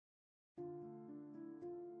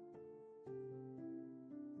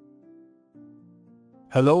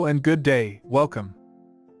Hello and good day, welcome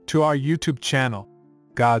to our YouTube channel,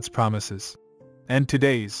 God's Promises. And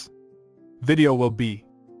today's video will be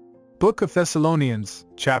Book of Thessalonians,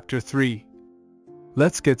 chapter 3.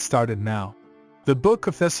 Let's get started now. The Book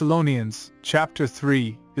of Thessalonians, chapter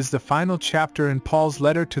 3, is the final chapter in Paul's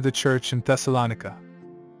letter to the church in Thessalonica.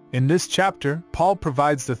 In this chapter, Paul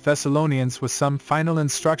provides the Thessalonians with some final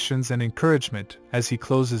instructions and encouragement as he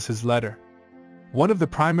closes his letter. One of the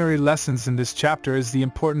primary lessons in this chapter is the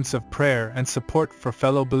importance of prayer and support for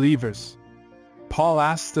fellow believers. Paul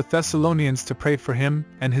asks the Thessalonians to pray for him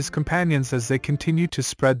and his companions as they continue to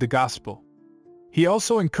spread the gospel. He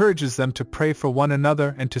also encourages them to pray for one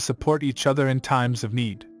another and to support each other in times of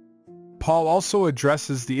need. Paul also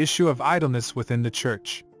addresses the issue of idleness within the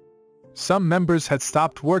church. Some members had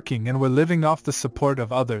stopped working and were living off the support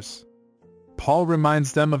of others. Paul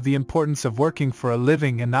reminds them of the importance of working for a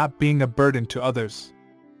living and not being a burden to others.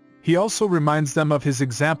 He also reminds them of his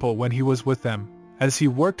example when he was with them, as he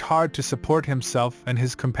worked hard to support himself and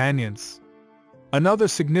his companions. Another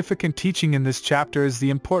significant teaching in this chapter is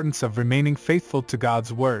the importance of remaining faithful to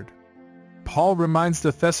God's word. Paul reminds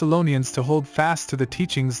the Thessalonians to hold fast to the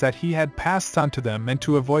teachings that he had passed on to them and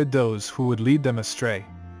to avoid those who would lead them astray.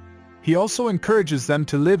 He also encourages them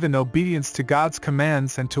to live in obedience to God's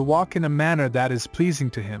commands and to walk in a manner that is pleasing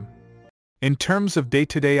to Him. In terms of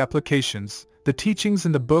day-to-day applications, the teachings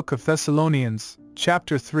in the Book of Thessalonians,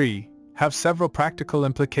 chapter 3, have several practical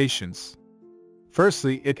implications.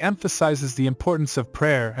 Firstly, it emphasizes the importance of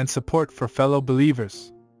prayer and support for fellow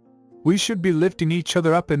believers. We should be lifting each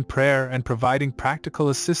other up in prayer and providing practical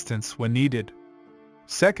assistance when needed.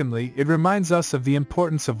 Secondly, it reminds us of the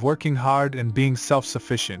importance of working hard and being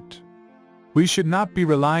self-sufficient. We should not be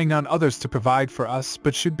relying on others to provide for us,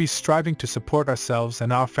 but should be striving to support ourselves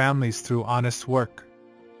and our families through honest work.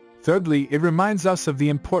 Thirdly, it reminds us of the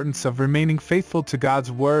importance of remaining faithful to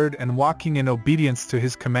God's word and walking in obedience to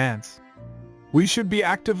His commands. We should be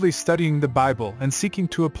actively studying the Bible and seeking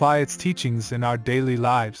to apply its teachings in our daily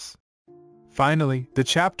lives. Finally, the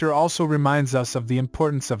chapter also reminds us of the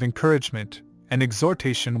importance of encouragement and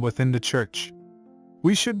exhortation within the church.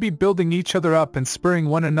 We should be building each other up and spurring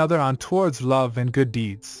one another on towards love and good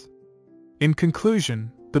deeds. In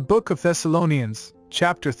conclusion, the Book of Thessalonians,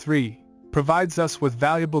 chapter 3, provides us with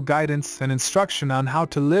valuable guidance and instruction on how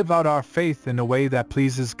to live out our faith in a way that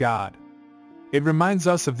pleases God. It reminds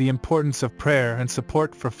us of the importance of prayer and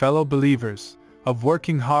support for fellow believers, of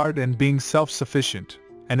working hard and being self-sufficient,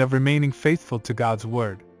 and of remaining faithful to God's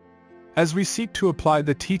word. As we seek to apply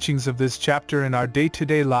the teachings of this chapter in our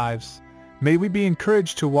day-to-day lives, may we be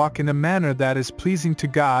encouraged to walk in a manner that is pleasing to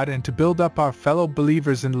God and to build up our fellow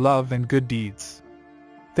believers in love and good deeds.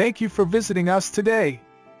 Thank you for visiting us today.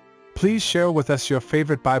 Please share with us your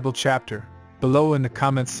favorite Bible chapter below in the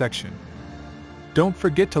comments section. Don't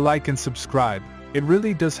forget to like and subscribe. It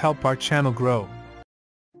really does help our channel grow.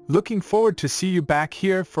 Looking forward to see you back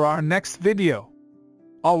here for our next video.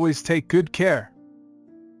 Always take good care.